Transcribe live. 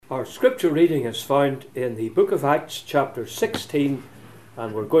Our scripture reading is found in the book of Acts chapter 16,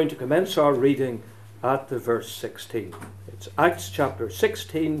 and we're going to commence our reading at the verse 16. It's Acts chapter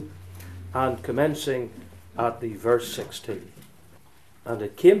 16 and commencing at the verse 16. And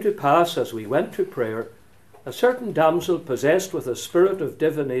it came to pass, as we went to prayer, a certain damsel possessed with a spirit of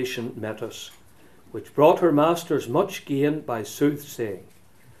divination met us, which brought her masters much gain by soothsaying.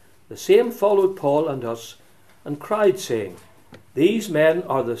 The same followed Paul and us, and cried, saying, These men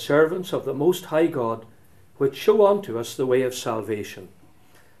are the servants of the Most High God, which show unto us the way of salvation.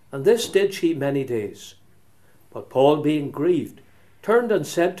 And this did she many days. But Paul, being grieved, turned and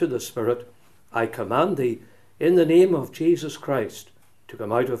said to the Spirit, I command thee, in the name of Jesus Christ, to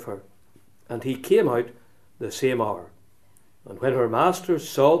come out of her. And he came out the same hour. And when her masters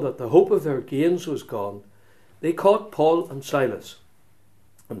saw that the hope of their gains was gone, they caught Paul and Silas,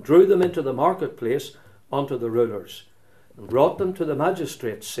 and drew them into the marketplace unto the rulers, and brought them to the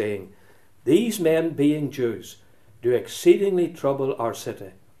magistrates, saying, These men, being Jews, do exceedingly trouble our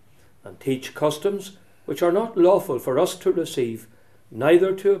city, and teach customs which are not lawful for us to receive,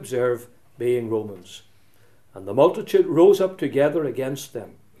 neither to observe, being Romans. And the multitude rose up together against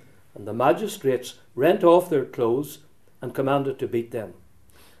them, and the magistrates rent off their clothes, and commanded to beat them.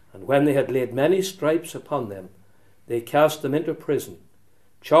 And when they had laid many stripes upon them, they cast them into prison,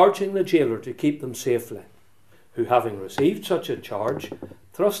 charging the jailer to keep them safely, who, having received such a charge,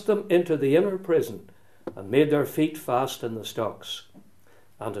 thrust them into the inner prison, and made their feet fast in the stocks.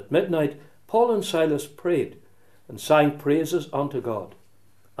 And at midnight Paul and Silas prayed, and sang praises unto God,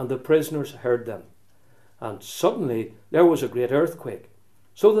 and the prisoners heard them. And suddenly there was a great earthquake,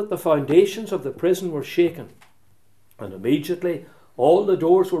 so that the foundations of the prison were shaken. And immediately all the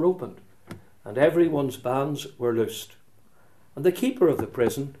doors were opened, and every one's bands were loosed. And the keeper of the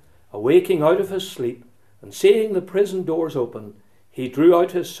prison, awaking out of his sleep, and seeing the prison doors open, he drew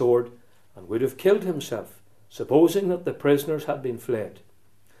out his sword, and would have killed himself, supposing that the prisoners had been fled.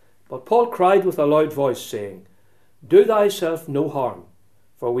 But Paul cried with a loud voice, saying, Do thyself no harm,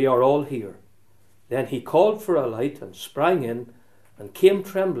 for we are all here. Then he called for a light, and sprang in, and came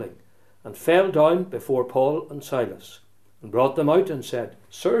trembling, and fell down before Paul and Silas, and brought them out, and said,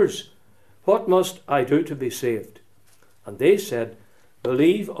 Sirs, what must I do to be saved? And they said,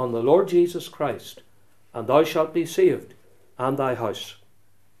 Believe on the Lord Jesus Christ, and thou shalt be saved, and thy house.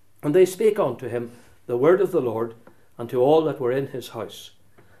 And they spake unto him the word of the Lord, and to all that were in his house.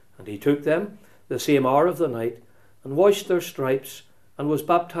 And he took them the same hour of the night, and washed their stripes, and was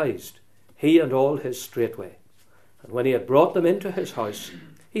baptized, he and all his straightway. And when he had brought them into his house,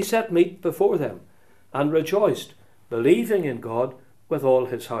 he set meat before them, and rejoiced, believing in God with all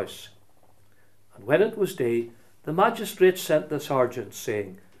his house. And when it was day, the magistrates sent the sergeants,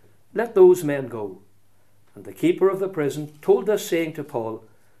 saying, Let those men go. And the keeper of the prison told this saying to Paul,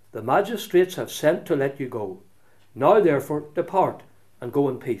 The magistrates have sent to let you go. Now therefore depart, and go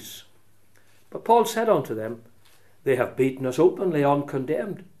in peace. But Paul said unto them, They have beaten us openly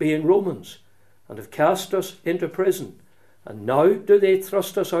uncondemned, being Romans, and have cast us into prison, and now do they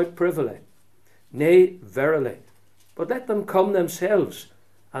thrust us out privily. Nay, verily, but let them come themselves,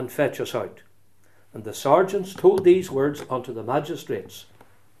 and fetch us out. And the sergeants told these words unto the magistrates,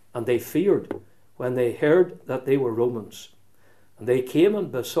 and they feared when they heard that they were Romans. And they came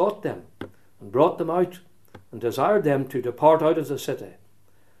and besought them, and brought them out, and desired them to depart out of the city.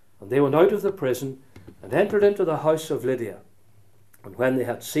 And they went out of the prison, and entered into the house of Lydia. And when they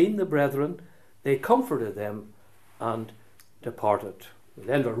had seen the brethren, they comforted them, and departed.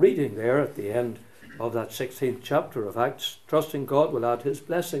 We'll end our reading there at the end of that 16th chapter of Acts, trusting God will add his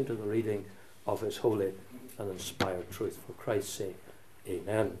blessing to the reading of his holy and inspired truth. For Christ's sake,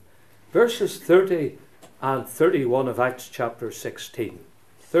 amen. Verses 30 and 31 of Acts chapter 16.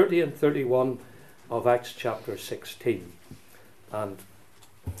 30 and 31 of Acts chapter 16. And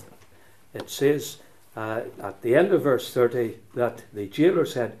it says at the end of verse 30 that the jailer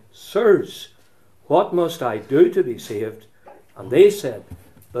said, Sirs, what must I do to be saved? And they said,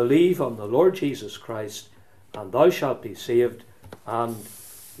 Believe on the Lord Jesus Christ, and thou shalt be saved, and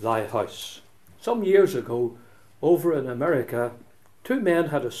thy house. Some years ago, over in America, two men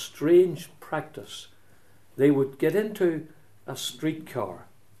had a strange practice. They would get into a streetcar,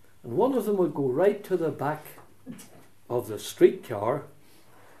 and one of them would go right to the back of the streetcar,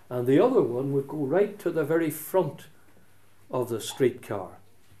 and the other one would go right to the very front of the streetcar.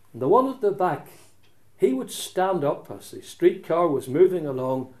 And the one at the back, he would stand up as the streetcar was moving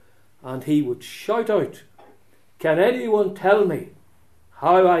along, and he would shout out, Can anyone tell me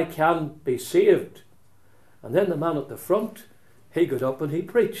how I can be saved? And then the man at the front, he got up and he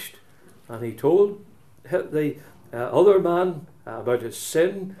preached. And he told the other man about his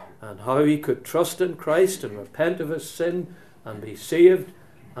sin and how he could trust in Christ and repent of his sin and be saved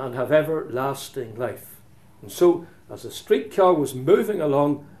and have everlasting life. And so, as the streetcar was moving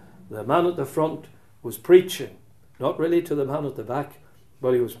along, the man at the front was preaching, not really to the man at the back,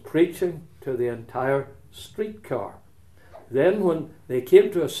 but he was preaching to the entire streetcar. Then when they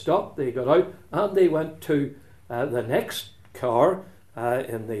came to a stop, they got out and they went to the next car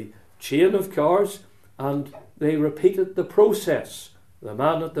in the chain of cars, and they repeated the process. The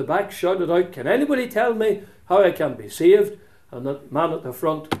man at the back shouted out, "Can anybody tell me how I can be saved?" And the man at the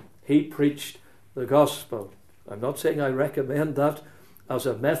front, he preached the gospel. I'm not saying I recommend that as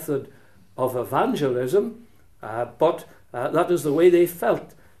a method of evangelism, but that is the way they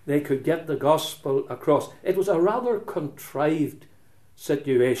felt they could get the gospel across. It was a rather contrived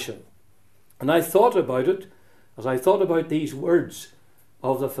situation. And I thought about it as I thought about these words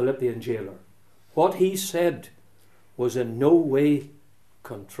of the Philippian jailer. What he said was in no way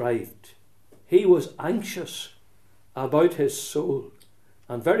contrived. He was anxious about his soul,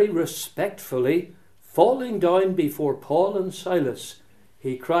 and very respectfully, falling down before Paul and Silas,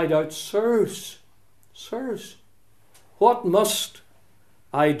 he cried out, "Sirs, sirs, what must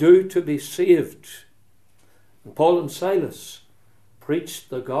I do to be saved?" And Paul and Silas preached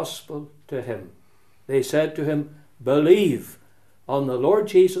the gospel to him. They said to him, "Believe on the Lord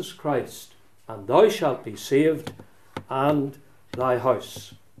Jesus Christ, and thou shalt be saved, and thy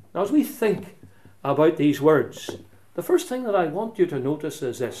house." Now, as we think about these words, the first thing that I want you to notice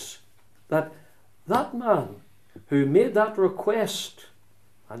is this, that man who made that request,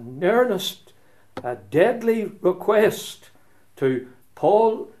 an earnest, a deadly request to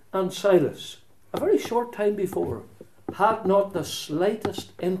Paul and Silas, a very short time before, had not the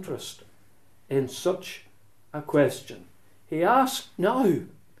slightest interest in such a question. He asked now,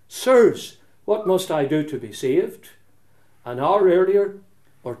 "Sirs, what must I do to be saved?" An hour earlier,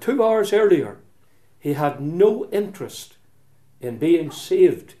 or 2 hours earlier, he had no interest in being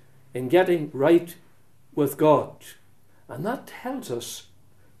saved, in getting right with God. And that tells us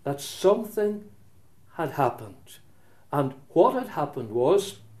that something had happened. And what had happened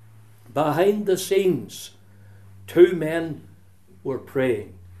was, behind the scenes, 2 men were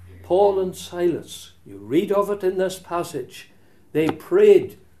praying. Paul and Silas, you read of it in this passage, they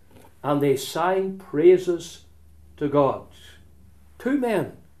prayed and they sang praises to God. 2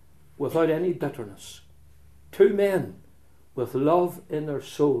 men without any bitterness. 2 men with love in their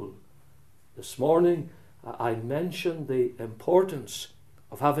soul. This morning I mentioned the importance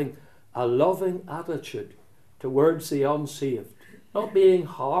of having a loving attitude towards the unsaved, not being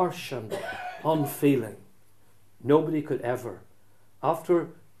harsh and unfeeling. Nobody could ever, after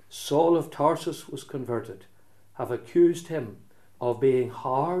Saul of Tarsus was converted, have accused him of being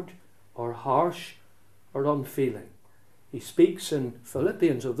hard or harsh or unfeeling. He speaks in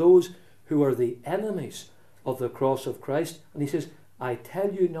Philippians of those who are the enemies of the cross of Christ, and he says, "I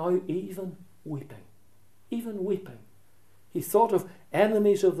tell you now, even weeping." Even weeping. He thought of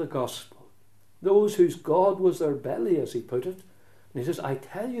enemies of the gospel, those whose God was their belly, as he put it. And he says, "I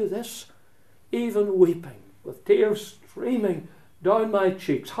tell you this, even weeping, with tears streaming down my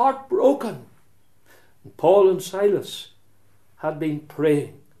cheeks, heartbroken." And Paul and Silas had been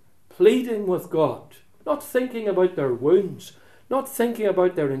praying, pleading with God, not thinking about their wounds, not thinking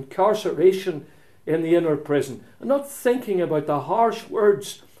about their incarceration in the inner prison, and not thinking about the harsh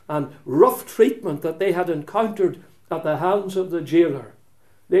words and rough treatment that they had encountered at the hands of the jailer.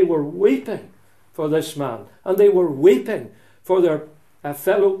 They were weeping for this man, and they were weeping for their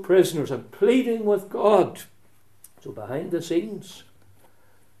fellow prisoners and pleading with God. So behind the scenes,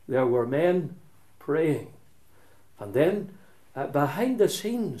 there were men praying. And then, behind the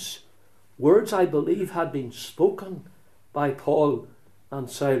scenes, words, I believe, had been spoken by Paul and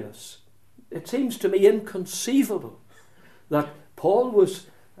Silas. It seems to me inconceivable that Paul was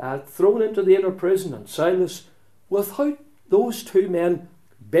thrown into the inner prison and Silas without those 2 men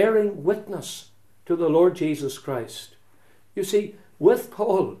bearing witness to the Lord Jesus Christ. You see, with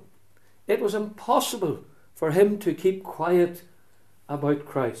Paul, it was impossible for him to keep quiet about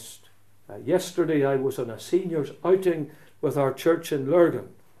Christ. Yesterday I was on a seniors outing with our church in Lurgan.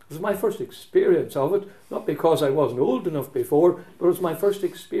 It was my first experience of it, not because I wasn't old enough before, but it was my first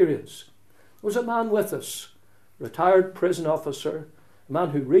experience. There was a man with us, retired prison officer, a man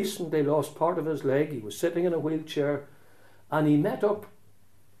who recently lost part of his leg. He was sitting in a wheelchair, and he met up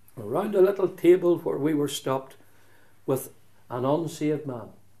around a little table where we were stopped with an unsaved man,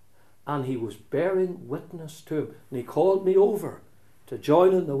 and he was bearing witness to him. And he called me over to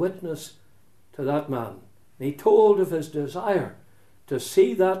join in the witness to that man. And he told of his desire to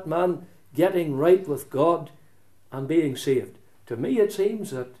see that man getting right with God and being saved, to me it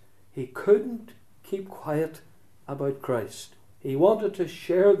seems that he couldn't keep quiet about Christ. He wanted to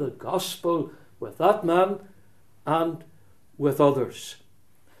share the gospel with that man and with others.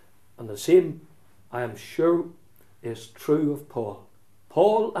 And the same, I am sure, is true of Paul.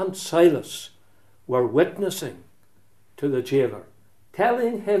 Paul and Silas were witnessing to the jailer,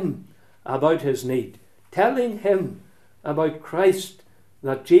 telling him about his need, telling him about Christ,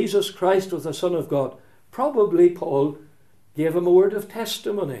 that Jesus Christ was the Son of God. Probably Paul gave him a word of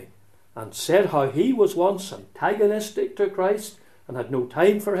testimony and said how he was once antagonistic to Christ and had no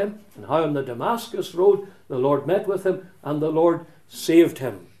time for him, and how on the Damascus road the Lord met with him and the Lord saved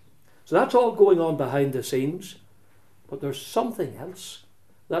him. So that's all going on behind the scenes. But there's something else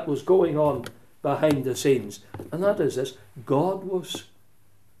that was going on behind the scenes, and that is this: God was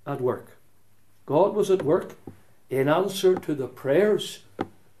at work. God was at work in answer to the prayers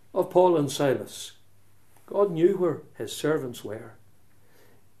of Paul and Silas. God knew where his servants were.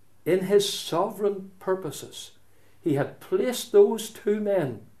 In his sovereign purposes, he had placed those two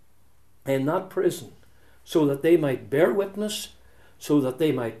men in that prison so that they might bear witness, so that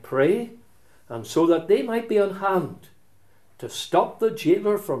they might pray, and so that they might be on hand to stop the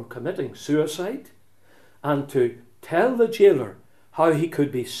jailer from committing suicide and to tell the jailer how he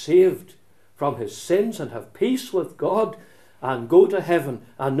could be saved from his sins and have peace with God and go to heaven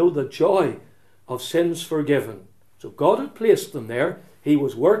and know the joy of sins forgiven. So God had placed them there. He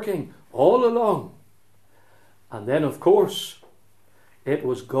was working all along. And then, of course, it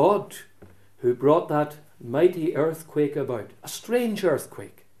was God who brought that mighty earthquake about. A strange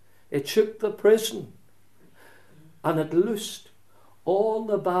earthquake. It shook the prison, and it loosed all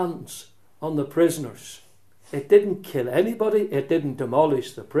the bands on the prisoners. It didn't kill anybody. It didn't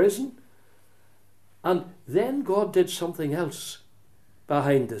demolish the prison. And then God did something else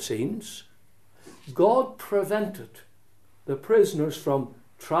behind the scenes. God prevented the prisoners from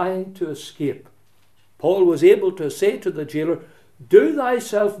trying to escape. Paul was able to say to the jailer, "Do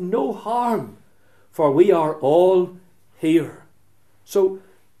thyself no harm, for we are all here." So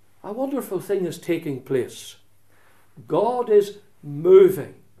a wonderful thing is taking place. God is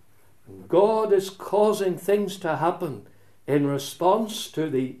moving. God is causing things to happen in response to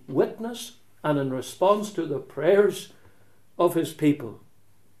the witness and in response to the prayers of his people.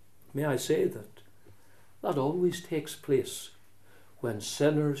 May I say that always takes place when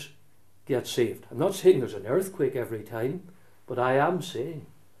sinners get saved. I'm not saying there's an earthquake every time, but I am saying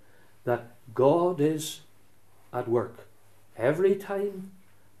that God is at work. Every time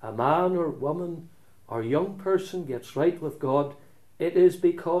a man or woman or young person gets right with God, it is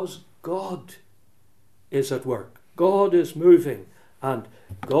because God is at work. God is moving, and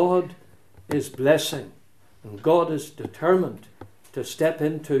God is blessing, and God is determined to step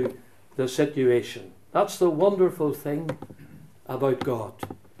into the situation. That's the wonderful thing about God.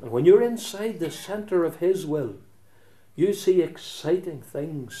 And when you're inside the centre of his will, you see exciting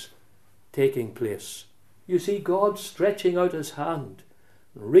things taking place. You see God stretching out his hand,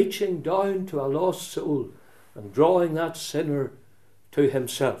 reaching down to a lost soul and drawing that sinner to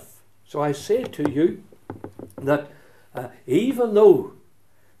himself. So I say to you that even though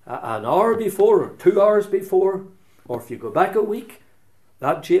an hour before or 2 hours before, or if you go back a week,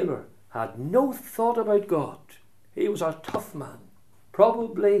 that jailer had no thought about God. He was a tough man,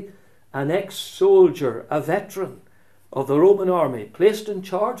 probably an ex-soldier, a veteran of the Roman army, placed in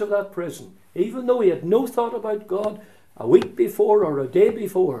charge of that prison. Even though he had no thought about God a week before or a day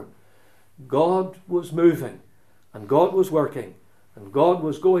before, God was moving and God was working and God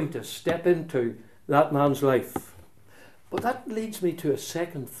was going to step into that man's life. But that leads me to a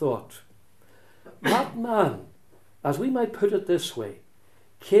second thought. That man, as we might put it this way,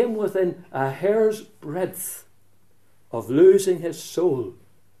 came within a hair's breadth of losing his soul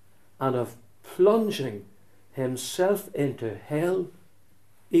and of plunging himself into hell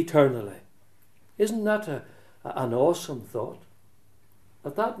eternally. Isn't that an awesome thought?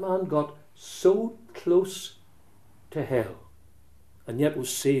 That man got so close to hell and yet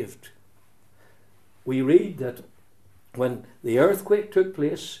was saved. We read that when the earthquake took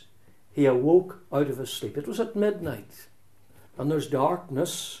place, he awoke out of his sleep. It was at midnight, and there's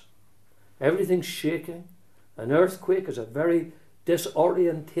darkness. Everything's shaking. An earthquake is a very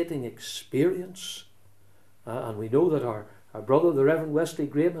disorientating experience. And we know that our brother, the Reverend Wesley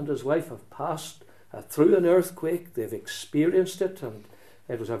Graham, and his wife have passed through an earthquake. They've experienced it, and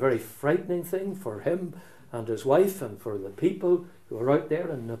it was a very frightening thing for him and his wife and for the people who were out there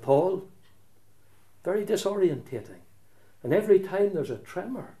in Nepal. Very disorientating. And every time there's a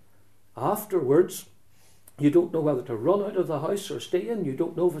tremor, afterwards, you don't know whether to run out of the house or stay in. You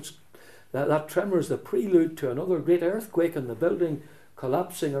don't know if it's That tremor is the prelude to another great earthquake and the building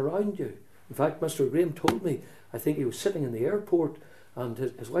collapsing around you. In fact, Mr. Graham told me, I think he was sitting in the airport and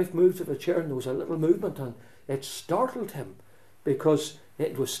his wife moved to a chair and there was a little movement and it startled him because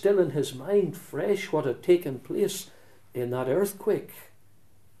it was still in his mind fresh what had taken place in that earthquake.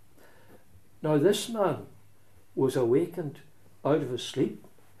 Now this man was awakened out of his sleep.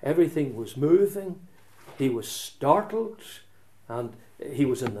 Everything was moving. He was startled and he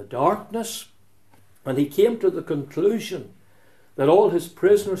was in the darkness, and he came to the conclusion that all his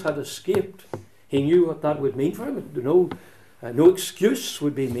prisoners had escaped. He knew what that would mean for him. No excuse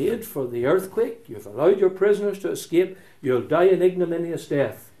would be made for the earthquake. You've allowed your prisoners to escape. You'll die an ignominious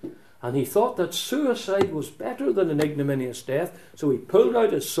death. And he thought that suicide was better than an ignominious death, so he pulled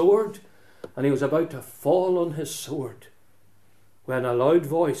out his sword and he was about to fall on his sword when a loud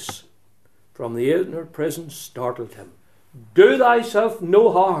voice from the inner prison startled him. Do thyself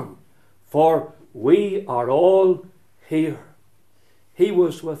no harm, for we are all here. He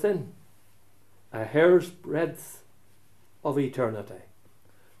was within a hair's breadth of eternity.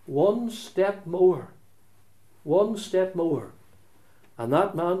 One step more, and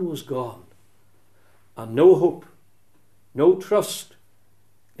that man was gone. And no hope, no trust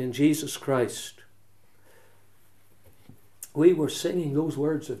in Jesus Christ. We were singing those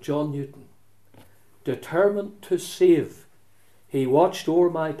words of John Newton. Determined to save, he watched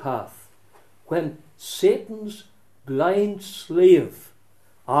o'er my path. When Satan's blind slave,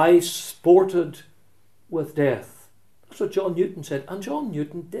 I sported with death. That's what John Newton said. And John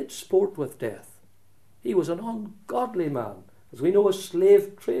Newton did sport with death. He was an ungodly man. As we know, a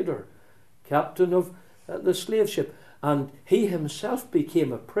slave trader, captain of the slave ship. And he himself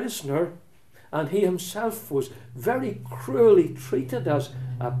became a prisoner, and he himself was very cruelly treated as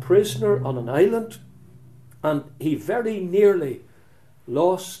a prisoner on an island, and he very nearly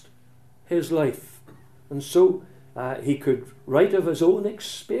lost his life. And so he could write of his own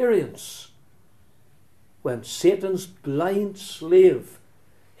experience. When Satan's blind slave,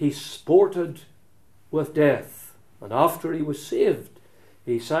 he sported with death. And after he was saved,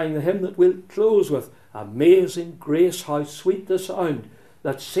 he sang the hymn that we'll close with. Amazing grace, how sweet the sound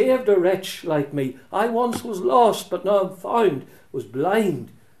that saved a wretch like me. I once was lost, but now I'm found, was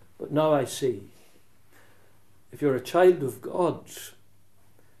blind, but now I see. If you're a child of God,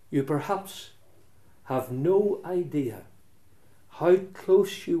 you perhaps have no idea how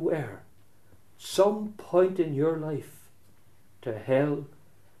close you were some point in your life to hell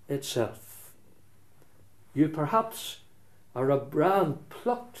itself. You perhaps are a brand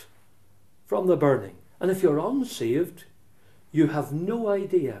plucked from the burning. And if you're unsaved, you have no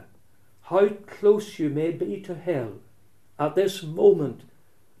idea how close you may be to hell at this moment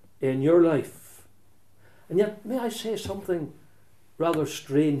in your life. And yet, may I say something rather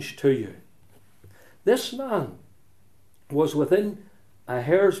strange to you? This man was within a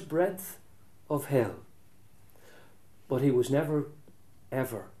hair's breadth of hell, but he was never,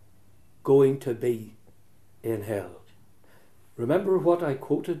 ever going to be in hell. Remember what I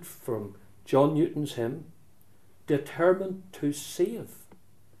quoted from John Newton's hymn? Determined to save,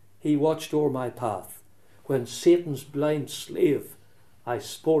 he watched o'er my path. When Satan's blind slave, I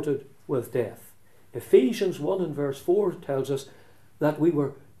sported with death. Ephesians 1 and verse 4 tells us that we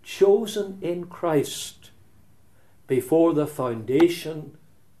were chosen in Christ before the foundation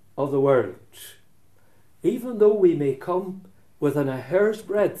of the world. Even though we may come within a hair's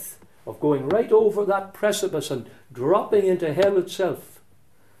breadth of going right over that precipice and dropping into hell itself,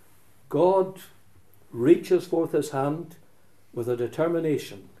 God reaches forth his hand with a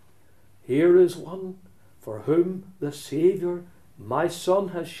determination. Here is one for whom the Saviour, my Son,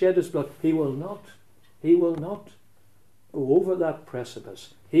 has shed his blood. He will not go over that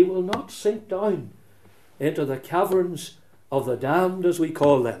precipice. He will not sink down into the caverns of the damned, as we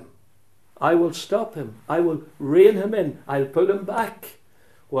call them. I will stop him. I will rein him in. I'll put him back.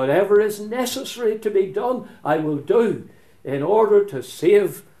 Whatever is necessary to be done, I will do in order to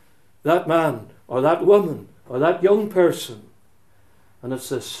save that man or that woman or that young person. And it's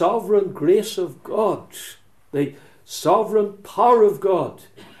the sovereign grace of God, the sovereign power of God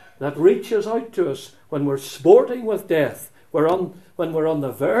that reaches out to us when we're sporting with death, when we're on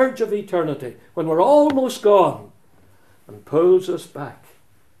the verge of eternity, when we're almost gone, and pulls us back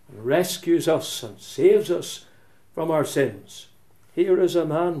and rescues us and saves us from our sins. Here is a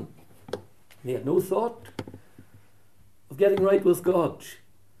man, he had no thought of getting right with God.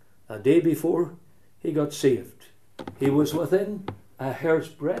 A day before he got saved, he was within a hair's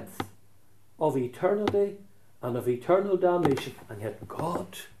breadth of eternity and of eternal damnation, and yet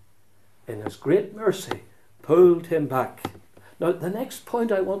God, in his great mercy, pulled him back. Now, the next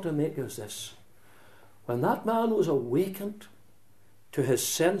point I want to make is this. When that man was awakened to his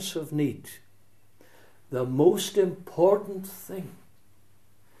sense of need, the most important thing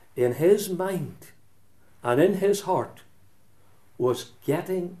in his mind and in his heart was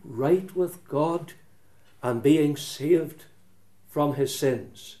getting right with God and being saved from his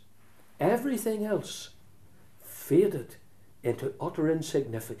sins. Everything else faded into utter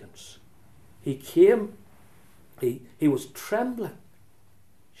insignificance. He came, he was trembling,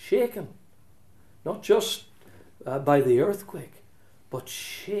 shaken, not just by the earthquake, but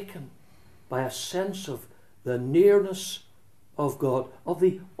shaken by a sense of the nearness of God, of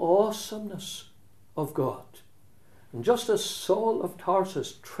the awesomeness of God. And just as Saul of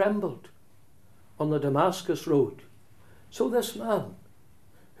Tarsus trembled on the Damascus road, so this man,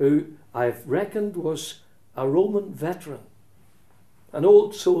 who I've reckoned was a Roman veteran, an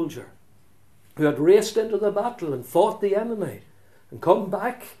old soldier, who had raced into the battle and fought the enemy and come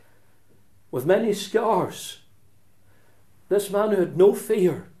back with many scars, this man who had no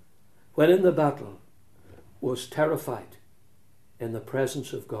fear when in the battle was terrified in the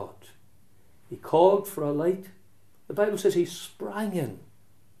presence of God. He called for a light. The Bible says he sprang in.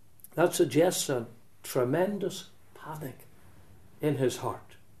 That suggests a tremendous panic in his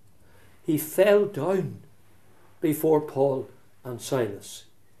heart. He fell down before Paul and Silas.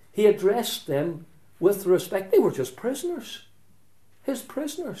 He addressed them with respect. They were just prisoners, his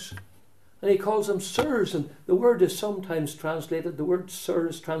prisoners. And he calls them sirs, and the word is sometimes translated, the word sir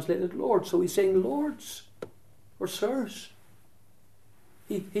is translated Lord. So he's saying lords or sirs.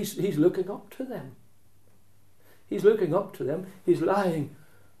 He's looking up to them. He's looking up to them. He's lying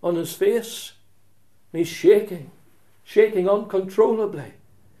on his face. And he's shaking uncontrollably.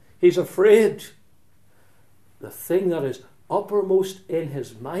 He's afraid. The thing that is uppermost in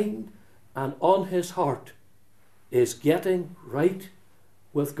his mind and on his heart is getting right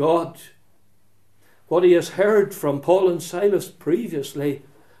with God. What he has heard from Paul and Silas previously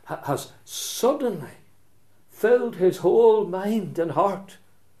has suddenly filled his whole mind and heart.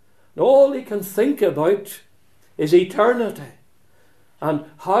 And all he can think about is eternity and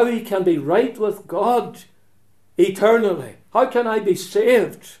how he can be right with God eternally. How can I be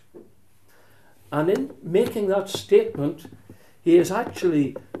saved? And in making that statement, he is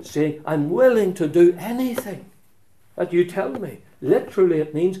actually saying, I'm willing to do anything that you tell me. Literally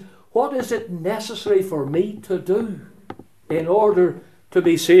it means, what is it necessary for me to do in order to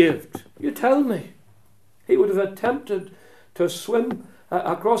be saved? You tell me. He would have attempted to swim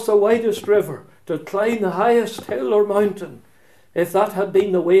across the widest river, to climb the highest hill or mountain, if that had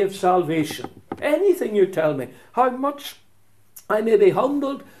been the way of salvation. Anything you tell me. How much I may be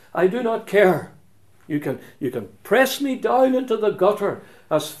humbled, I do not care. You can press me down into the gutter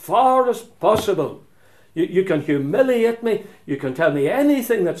as far as possible. You can humiliate me. You can tell me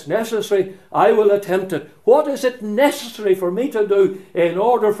anything that's necessary. I will attempt it. What is it necessary for me to do in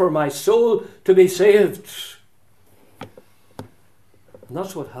order for my soul to be saved? And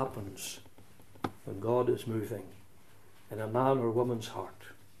that's what happens when God is moving in a man or woman's heart.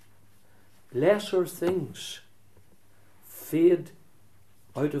 Lesser things fade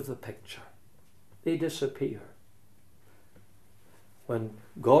out of the picture. They disappear. When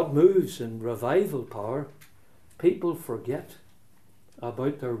God moves in revival power, people forget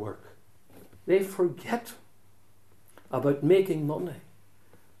about their work. They forget about making money.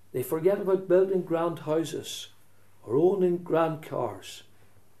 They forget about building grand houses or owning grand cars.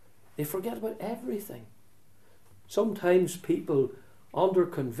 They forget about everything. Sometimes people under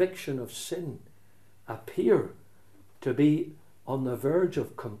conviction of sin appear to be on the verge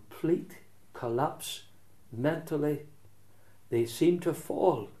of complete collapse mentally. They seem to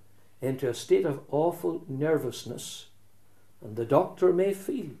fall into a state of awful nervousness, and the doctor may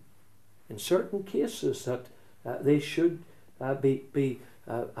feel in certain cases that they should be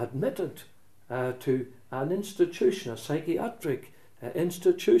admitted to an institution, a psychiatric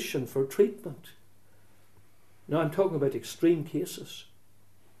institution for treatment. Now I'm talking about extreme cases,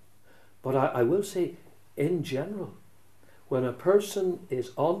 but I will say in general, when a person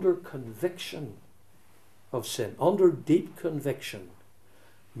is under conviction of sin, under deep conviction,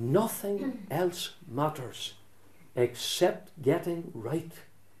 nothing else matters except getting right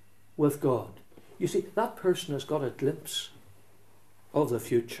with God. You see, that person has got a glimpse of the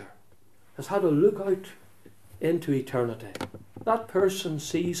future, has had a look out into eternity. That person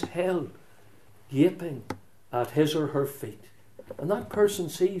sees hell gaping at his or her feet, and that person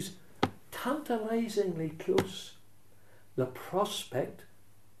sees tantalizingly close the prospect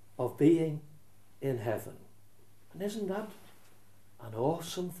of being in heaven. And isn't that an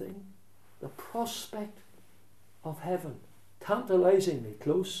awesome thing? The prospect of heaven. tantalizingly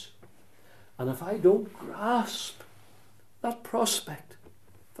close. And if I don't grasp that prospect,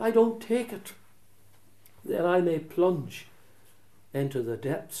 if I don't take it, then I may plunge into the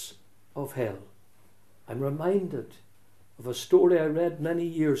depths of hell. I'm reminded of a story I read many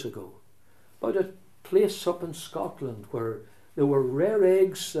years ago about a place up in Scotland where there were rare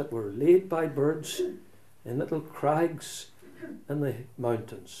eggs that were laid by birds in little crags in the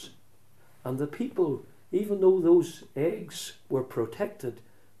mountains. And the people, even though those eggs were protected,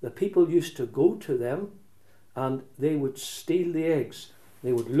 the people used to go to them and they would steal the eggs.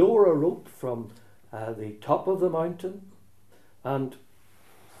 They would lower a rope from the top of the mountain, and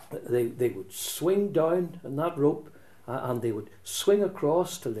they would swing down in that rope, and they would swing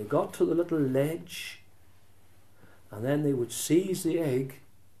across till they got to the little ledge, and then they would seize the egg,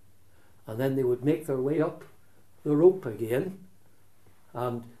 and then they would make their way up the rope again,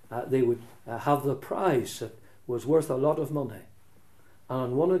 and they would have the prize that was worth a lot of money. And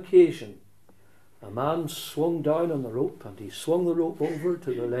on one occasion, a man swung down on the rope, and he swung the rope over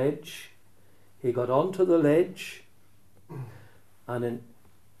to the ledge. He got onto the ledge, and in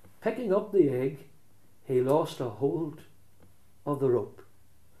picking up the egg, he lost a hold of the rope.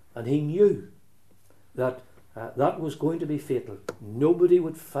 And he knew that that was going to be fatal. Nobody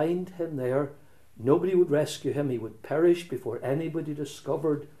would find him there. Nobody would rescue him. He would perish before anybody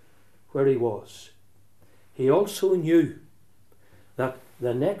discovered where he was. He also knew that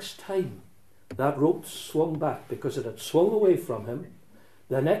the next time that rope swung back, because it had swung away from him,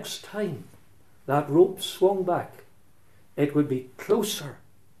 the next time that rope swung back, it would be closer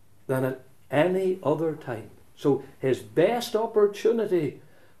than at any other time. So his best opportunity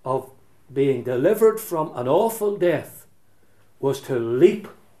of being delivered from an awful death was to leap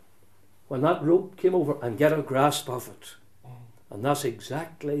when that rope came over and get a grasp of it. And that's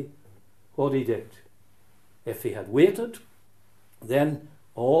exactly what he did. If he had waited, then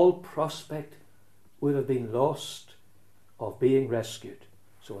all prospect would have been lost of being rescued.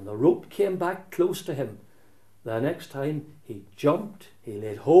 So when the rope came back close to him, the next time he jumped, he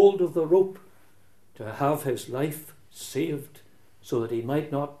laid hold of the rope to have his life saved so that he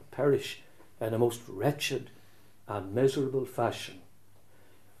might not perish in a most wretched and miserable fashion.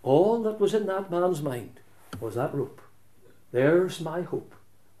 All that was in that man's mind was that rope. There's my hope.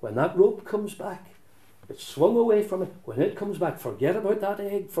 When that rope comes back, it's swung away from it. When it comes back, forget about that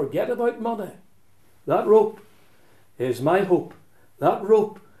egg, forget about money. That rope is my hope. That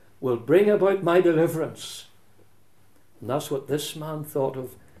rope will bring about my deliverance. And that's what this man thought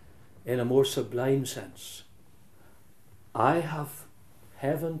of in a more sublime sense. I have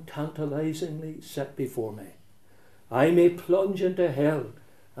heaven tantalizingly set before me. I may plunge into hell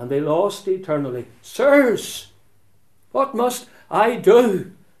and be lost eternally. Sirs, what must I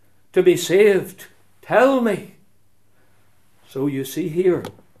do to be saved? Tell me. So you see here,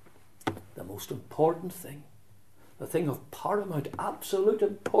 the most important thing, the thing of paramount, absolute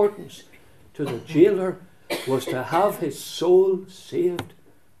importance to the jailer was to have his soul saved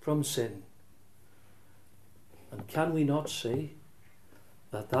from sin. And can we not say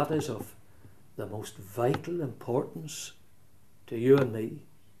that that is of the most vital importance to you and me?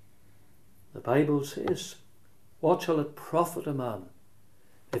 The Bible says, what shall it profit a man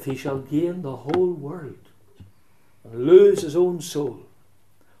if he shall gain the whole world and lose his own soul?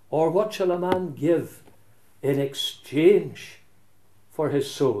 Or what shall a man give in exchange for his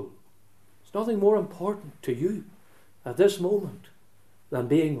soul? There's nothing more important to you at this moment than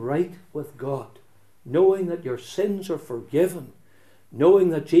being right with God, knowing that your sins are forgiven, knowing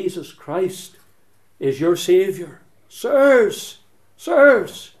that Jesus Christ is your Saviour. Sirs,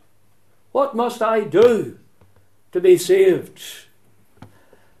 what must I do to be saved?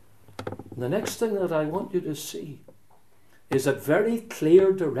 And the next thing that I want you to see is that very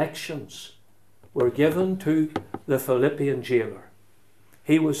clear directions were given to the Philippian jailer.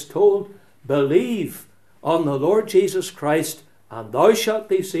 He was told, believe on the Lord Jesus Christ, and thou shalt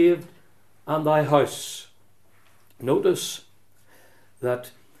be saved, and thy house. Notice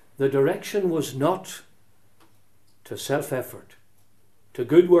that the direction was not to self-effort, to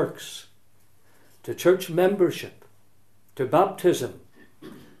good works, to church membership, to baptism,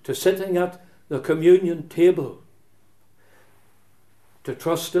 to sitting at the communion table, to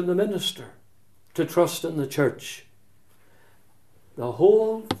trust in the minister, to trust in the church. The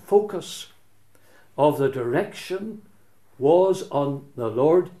whole focus of the direction was on the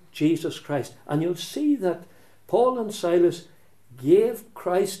Lord Jesus Christ. And you'll see that Paul and Silas gave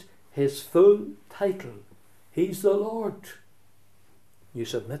Christ his full title. He's the Lord. You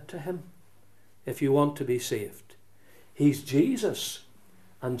submit to him if you want to be saved. He's Jesus,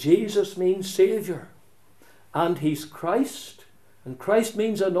 and Jesus means Saviour. And he's Christ. And Christ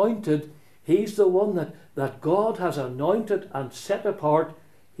means anointed. He's the one that God has anointed and set apart.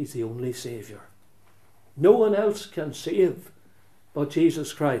 He's the only Saviour. No one else can save but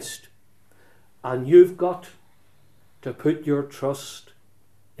Jesus Christ. And you've got to put your trust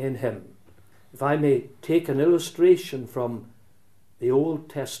in him. If I may take an illustration from the Old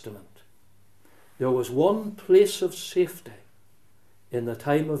Testament, there was one place of safety in the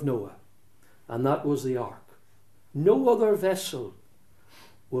time of Noah, and that was the ark. No other vessel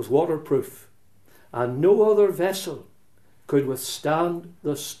was waterproof, and no other vessel could withstand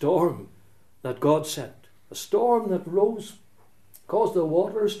the storm that God sent. A storm that rose, caused the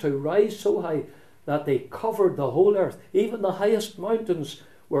waters to rise so high that they covered the whole earth. Even the highest mountains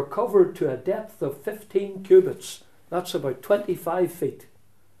were covered to a depth of 15 cubits. That's about 25 feet.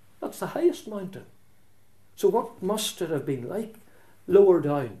 That's the highest mountain. So what must it have been like lower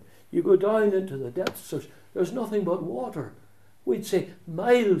down? You go down into the depths, there's nothing but water. We'd say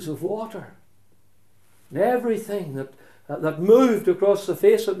miles of water. And everything that moved across the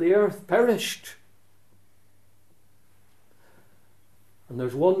face of the earth perished. And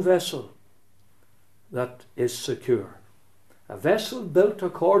there's one vessel that is secure. A vessel built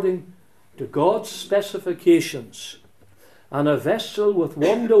according to God's specifications. And a vessel with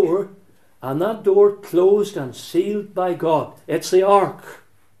one door, and that door closed and sealed by God. It's the ark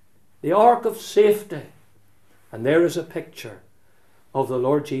of safety. And there is a picture of the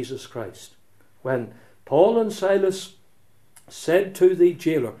Lord Jesus Christ. When Paul and Silas said to the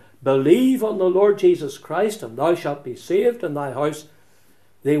jailer, "Believe on the Lord Jesus Christ, and thou shalt be saved in thy house,"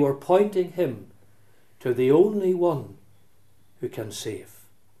 they were pointing him to the only one who can save.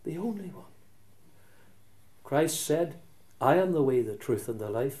 The only one. Christ said, "I am the way, the truth, and the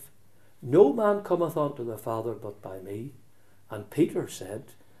life. No man cometh unto the Father but by me." And Peter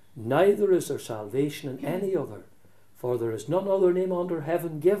said, "Neither is there salvation in any other, for there is none other name under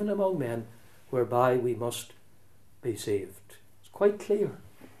heaven given among men whereby we must be saved." It's quite clear.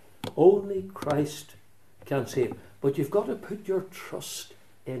 Only Christ can save. But you've got to put your trust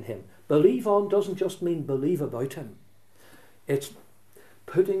in him. Believe on doesn't just mean believe about him. It's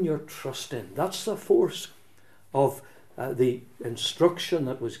putting your trust in. That's the force of the instruction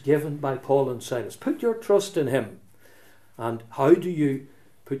that was given by Paul and Silas. Put your trust in him. And how do you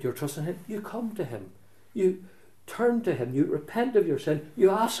put your trust in him? You come to him. You turn to him. You repent of your sin. You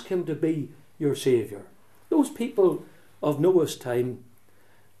ask him to be your Saviour. Those people of Noah's time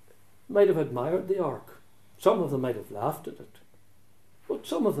might have admired the ark. Some of them might have laughed at it. But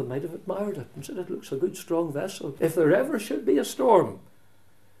some of them might have admired it and said, "It looks a good strong vessel. If there ever should be a storm,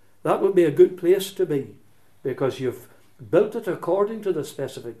 that would be a good place to be, because you've built it according to the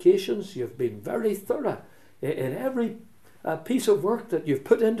specifications. You've been very thorough in every piece of work that you've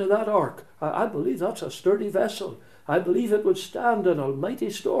put into that ark. I believe that's a sturdy vessel. I believe it would stand an almighty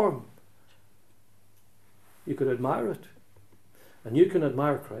storm." You could admire it. And you can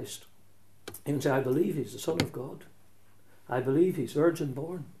admire Christ. You can say, "I believe he's the Son of God. I believe he's virgin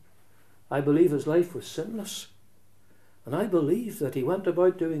born. I believe his life was sinless. And I believe that he went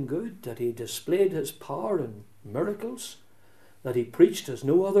about doing good, that he displayed his power in miracles, that he preached as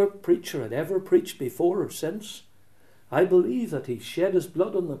no other preacher had ever preached before or since. I believe that he shed his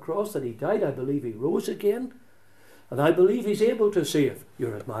blood on the cross, that he died. I believe he rose again. And I believe he's able to save."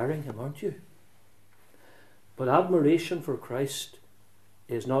 You're admiring him, aren't you? But admiration for Christ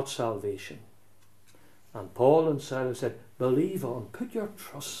is not salvation. And Paul and Silas said, "Believe on, put your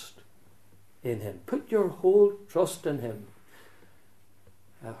trust in him. Put your whole trust in him."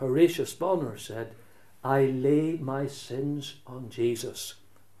 Horatius Bonar said, "I lay my sins on Jesus,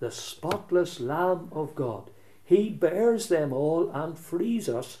 the spotless Lamb of God. He bears them all and frees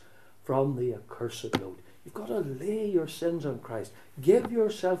us from the accursed load." You've got to lay your sins on Christ. Give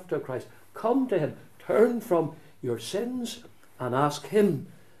yourself to Christ. Come to him. Turn from your sins and ask him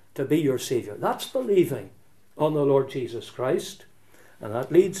to be your Saviour. That's believing on the Lord Jesus Christ. And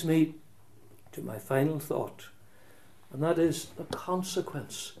that leads me to my final thought. And that is the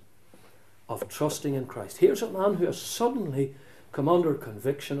consequence of trusting in Christ. Here's a man who has suddenly come under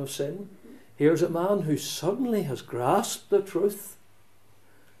conviction of sin. Here's a man who suddenly has grasped the truth.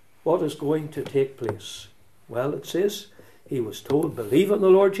 What is going to take place? Well, it says, he was told, "Believe on the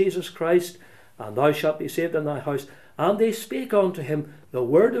Lord Jesus Christ, and thou shalt be saved in thy house." And they spake unto him the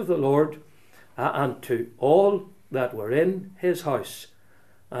word of the Lord, and to all that were in his house.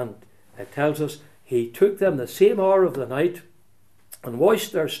 And it tells us, he took them the same hour of the night, and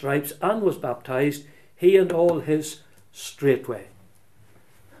washed their stripes, and was baptized, he and all his straightway.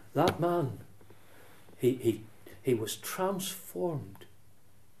 That man, he was transformed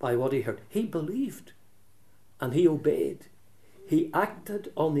by what he heard. He believed. and he obeyed. He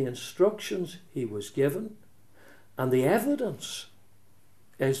acted on the instructions he was given, and the evidence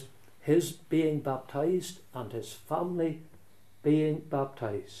is his being baptized and his family being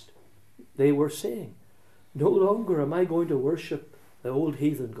baptized. They were saying, no longer am I going to worship the old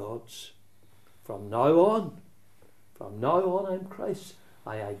heathen gods. From now on I'm Christ.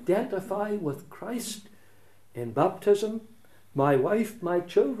 I identify with Christ in baptism. My wife, my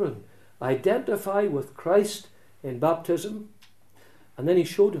children identify with Christ in baptism. And then he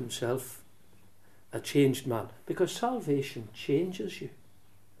showed himself a changed man, because salvation changes you.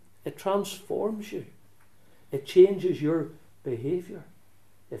 It transforms you. It changes your behaviour.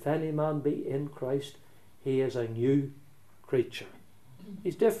 If any man be in Christ, he is a new creature.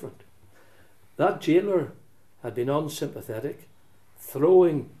 He's different. That jailer had been unsympathetic,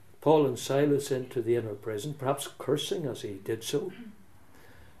 throwing Paul and Silas into the inner prison, perhaps cursing as he did so.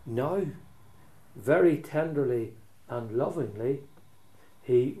 Now, very tenderly and lovingly,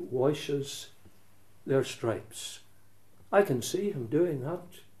 he washes their stripes. I can see him doing that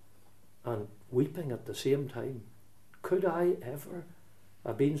and weeping at the same time. Could I ever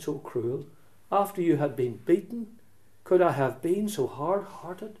have been so cruel? After you had been beaten, could I have been so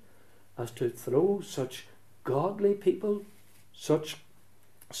hard-hearted as to throw such godly people, such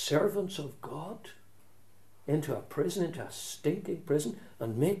servants of God, into a prison, into a stinking prison,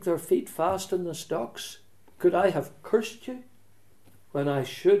 and make their feet fast in the stocks? Could I have cursed you when I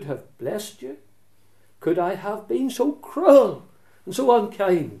should have blessed you? Could I have been so cruel and so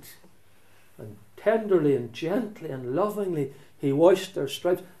unkind? And tenderly and gently and lovingly he washed their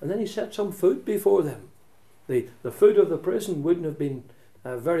stripes, and then he set some food before them. The food of the prison wouldn't have been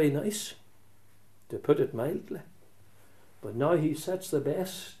very nice, to put it mildly. But now he sets the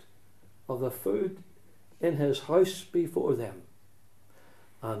best of the food in his house before them.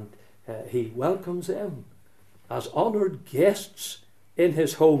 And he welcomes them as honoured guests in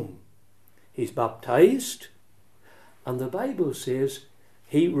his home. He's baptized, and the Bible says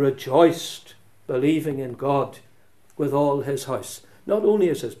he rejoiced, believing in God with all his house. Not only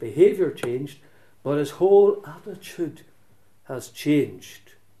has his behaviour changed, but his whole attitude has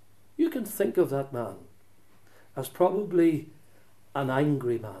changed. You can think of that man as probably an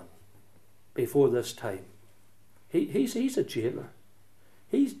angry man before this time. He's a jailer.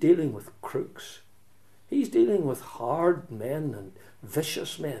 He's dealing with crooks. He's dealing with hard men and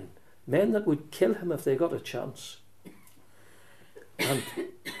vicious men. Men that would kill him if they got a chance. And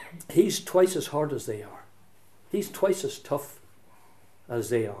he's twice as hard as they are. He's twice as tough as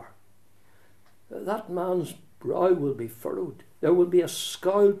they are. That man's brow will be furrowed. There will be a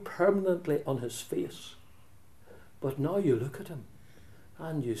scowl permanently on his face. But now you look at him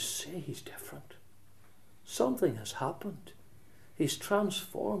and you say he's different. Something has happened. He's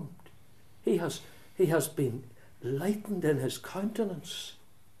transformed. He has been lightened in his countenance,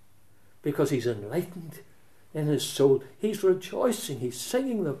 because he's enlightened in his soul. He's rejoicing. He's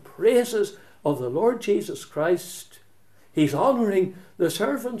singing the praises of the Lord Jesus Christ. He's honouring the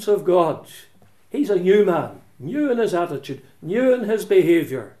servants of God. He's a new man, new in his attitude, new in his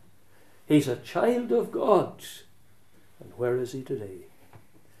behaviour. He's a child of God. And where is he today?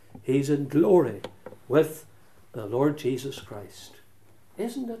 He's in glory with the Lord Jesus Christ.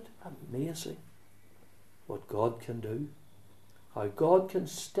 Isn't it amazing what God can do? How God can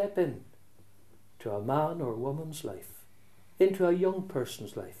step in to a man or woman's life, into a young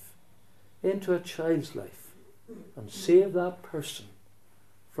person's life, into a child's life, and save that person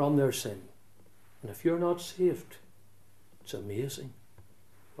from their sin. And if you're not saved, it's amazing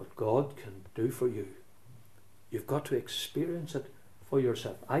what God can do for you. You've got to experience it for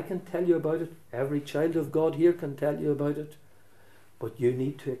yourself. I can tell you about it. Every child of God here can tell you about it. But you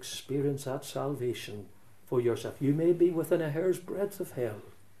need to experience that salvation for yourself. You may be within a hair's breadth of hell,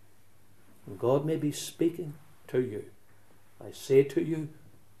 and God may be speaking to you. I say to you,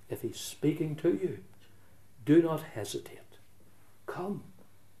 if he's speaking to you, do not hesitate. Come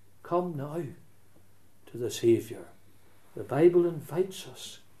now to the Saviour. The Bible invites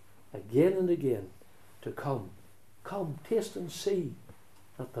us again and again to come. Come, taste and see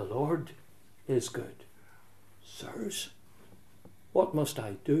that the Lord is good. Sirs, what must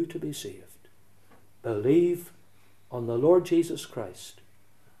I do to be saved? Believe on the Lord Jesus Christ,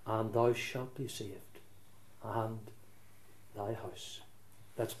 and thou shalt be saved, and thy house.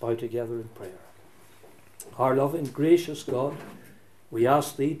 Let's bow together in prayer. Our loving, gracious God, we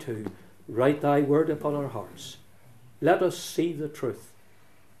ask thee to write thy word upon our hearts. Let us see the truth.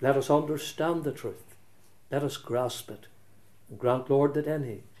 Let us understand the truth. Let us grasp it. And grant, Lord, that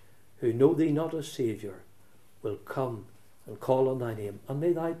any who know thee not as Saviour will come and call on thy name. And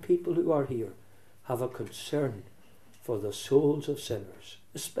may thy people who are here have a concern for the souls of sinners,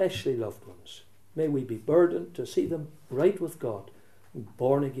 especially loved ones. May we be burdened to see them right with God,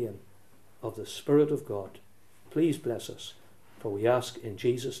 born again of the Spirit of God. Please bless us, for we ask in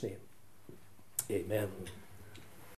Jesus' name. Amen.